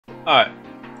Alright,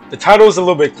 the title is a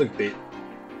little bit clickbait.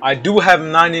 I do have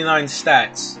 99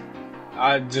 stats.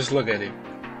 I just look at it.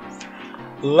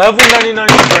 Level 99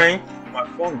 strength. My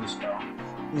phone just fell.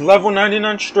 Level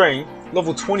 99 strength.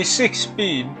 Level 26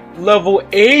 speed. Level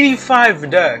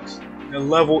 85 dex. And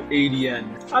level 80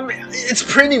 end. I mean, it's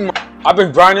pretty much. I've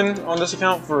been grinding on this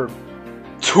account for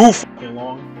too fucking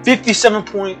long.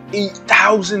 57.8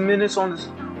 thousand minutes on this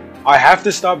account. I have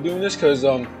to stop doing this because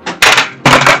my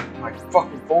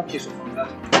fucking phone keeps on that.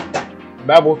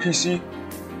 Bad boy PC,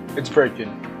 it's breaking.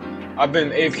 I've been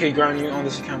AFK grinding on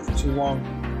this account for too long.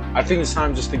 I think it's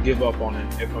time just to give up on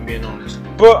it, if I'm being honest.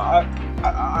 But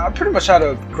I pretty much had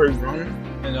a great run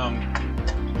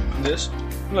in this.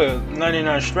 Look,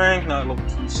 99 strength, not level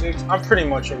 26. I'm pretty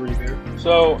much already there.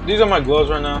 So these are my gloves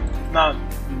right now. Not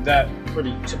that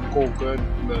pretty typical good,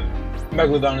 but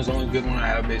Megalodon is the only good one I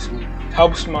have basically.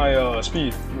 Helps my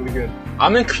speed really good.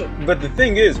 But the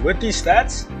thing is, with these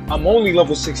stats, I'm only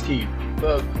level 16.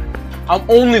 I'm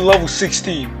only level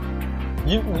 16.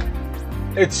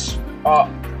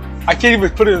 I can't even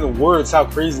put it into words how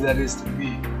crazy that is to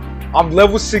me. I'm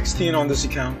level 16 on this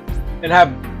account and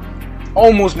have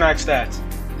almost max stats.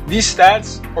 These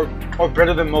stats are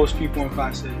better than most people in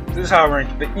Class A. This is how I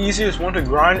rank. The easiest one to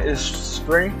grind is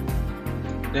strength,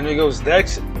 then it goes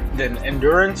dex, then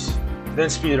endurance, then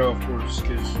speed of course,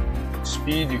 because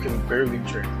speed you can barely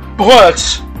train.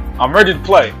 But I'm ready to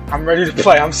play.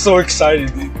 I'm so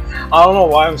excited, dude. I don't know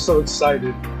why I'm so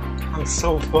excited. I'm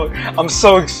so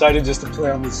excited just to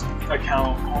play on this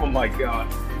account. Oh my god.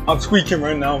 I'm tweaking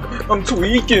right now. I'm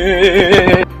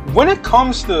tweaking. When it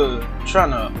comes to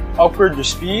trying to upgrade your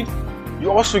speed,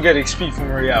 you also get XP from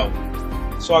Royale.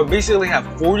 So I basically have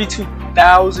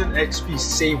 42,000 XP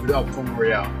saved up from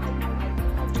Royale.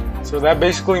 So that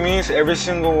basically means every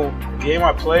single game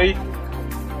I play,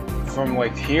 from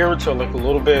like here to like a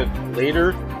little bit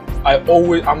later, I'm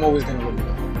always gonna level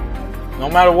up. No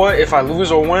matter what, if I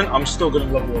lose or win, I'm still gonna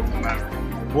level up no matter.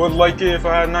 Would like it if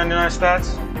I had 99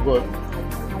 stats, but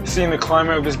seeing the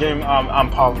climate of this game, I'm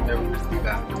probably never gonna do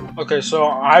that. Okay, so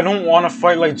I don't want to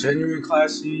fight like genuine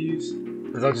Class C's,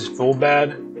 because I just feel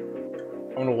bad. I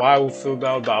don't know why I would feel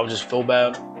bad, but I'll just feel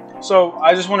bad. So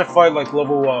I just want to fight like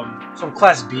level some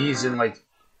Class B's and like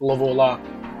level a lot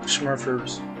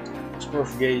Smurfers,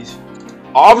 Smurf gays.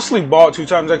 I obviously bought 2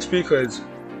 times XP because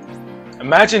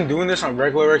imagine doing this on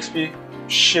regular XP.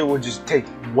 Shit would just take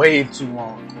way too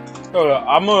long. So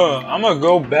I'm gonna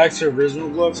go back to original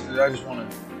gloves because I just want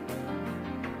to.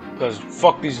 Because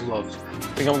fuck these gloves. I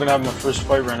think I'm gonna have my first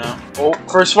fight right now. Oh,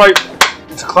 first fight.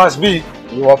 It's a Class B.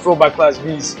 You are filled by Class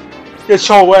B's. Get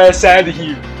your ass out of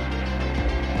here.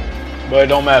 But it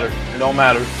don't matter. It don't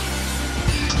matter.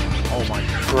 Oh my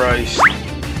Christ.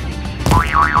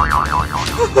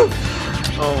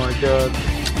 Oh my god.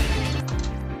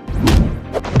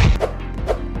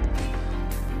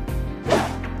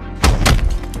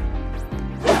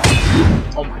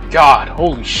 Oh my god.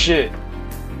 Holy shit.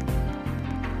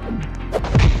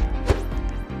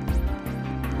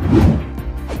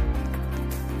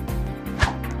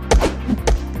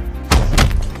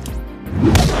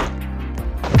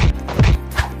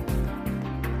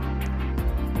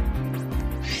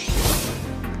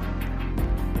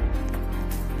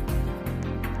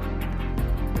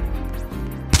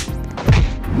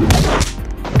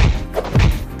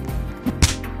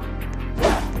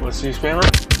 Let's see, spammer.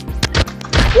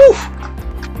 Woo!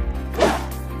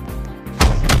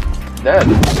 Dead.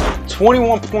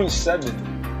 21.7.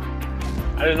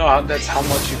 I didn't know that's how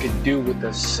much you could do with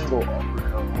a single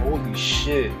uppercut. Holy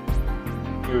shit.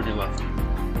 He already left.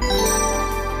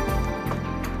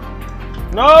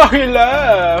 No, he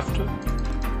left!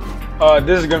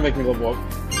 This is gonna make me level up.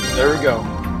 There we go.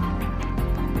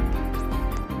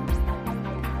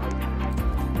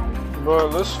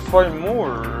 But let's fight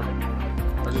more.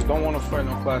 I just don't want to fight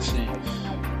no Class C's.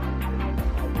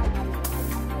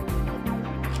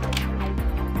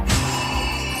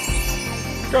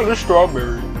 Got a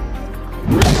strawberry.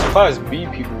 Where's these Class B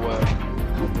people at?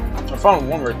 I found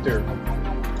one right there.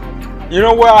 You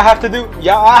know what I have to do?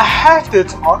 Yeah, I have to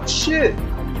talk shit.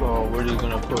 So we're just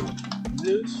gonna put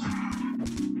this.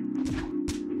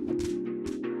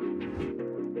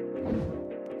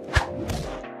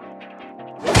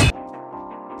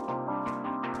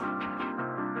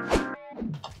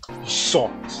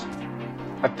 Sucks.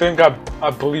 I think I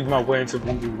believed my way into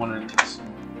 1v1 in this.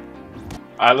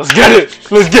 Alright, let's get it!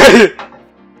 Let's get it!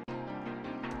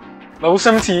 Level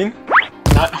 17.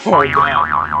 Not, oh my god.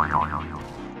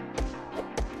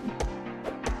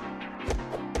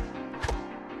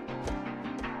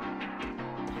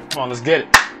 Come on, let's get it.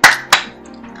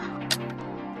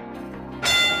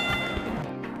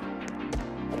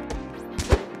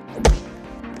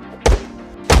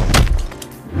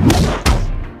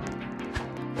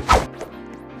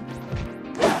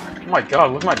 Oh my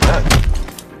god, look at my deck.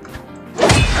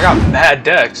 I got mad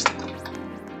decks.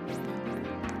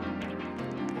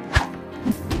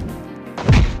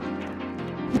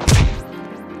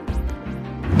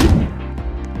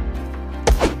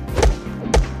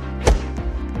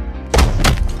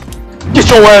 Get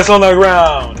your ass on the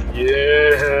ground!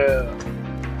 Yeah!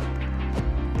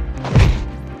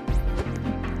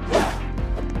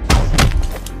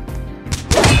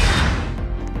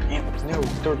 Damn, it's nearly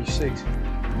 36.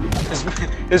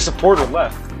 His supporter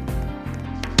left.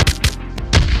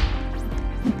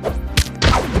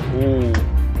 Ooh.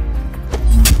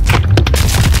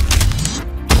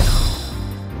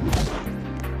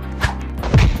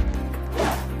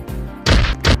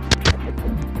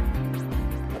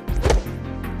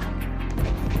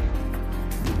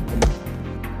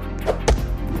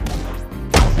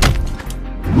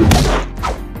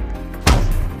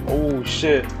 Oh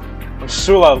shit. I'm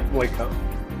still at like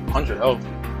 100 health.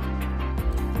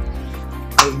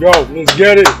 Let's go, let's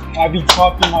get it. I be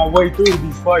talking my way through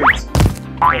these fights.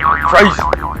 Christ.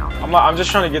 I'm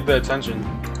just trying to get the attention.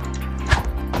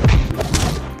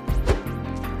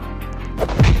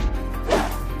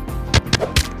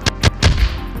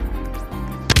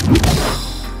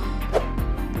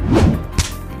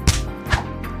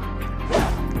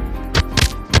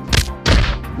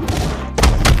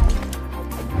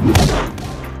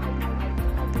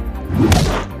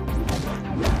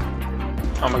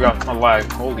 Oh my god, my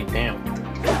lag. Holy damn.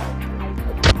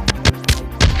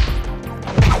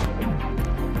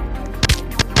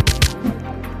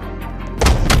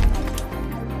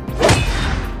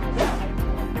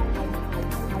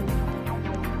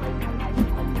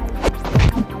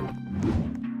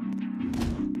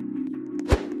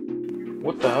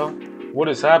 What the hell? What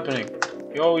is happening?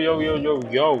 Yo, yo, yo, yo,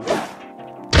 yo.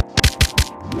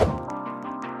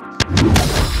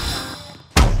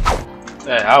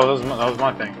 Hey, that was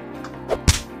my thing.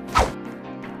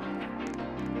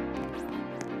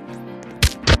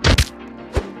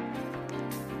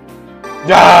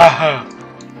 Yeah!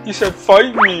 He said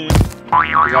fight me!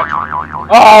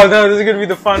 Oh no, this is gonna be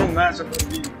the final match of the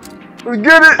league. Let's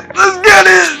get it! Let's get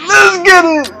it! Let's get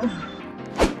it!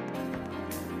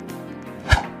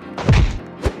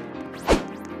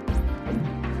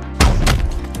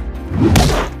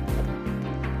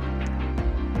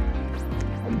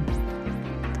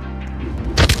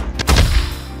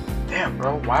 Damn,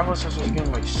 bro, why was I just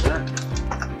getting like sent?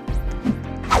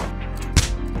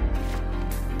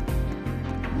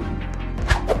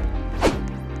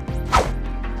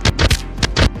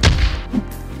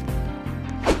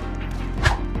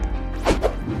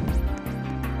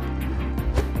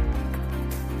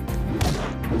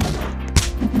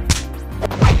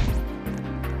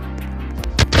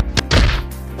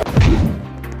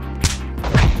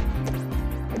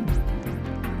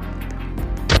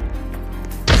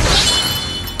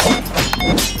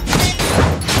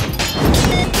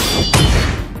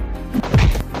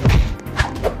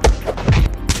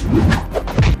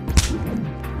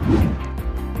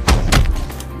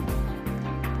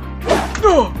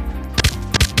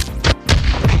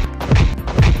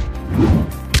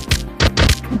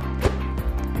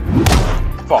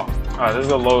 Fuck. Alright, this is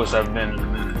the lowest I've been in a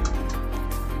minute.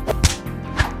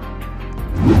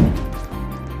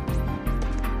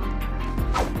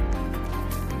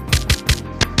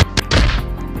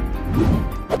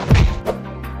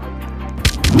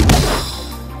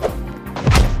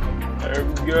 There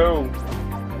we go.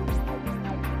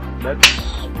 That's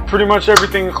pretty much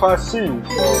everything in Class C, so...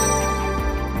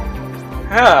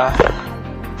 Yeah.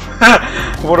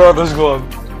 What are those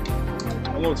gloves?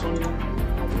 Hello, Tony.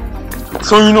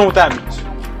 So you know what that means.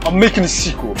 I'm making a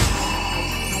sequel.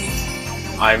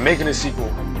 I'm making a sequel.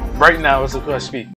 Right now as I speak.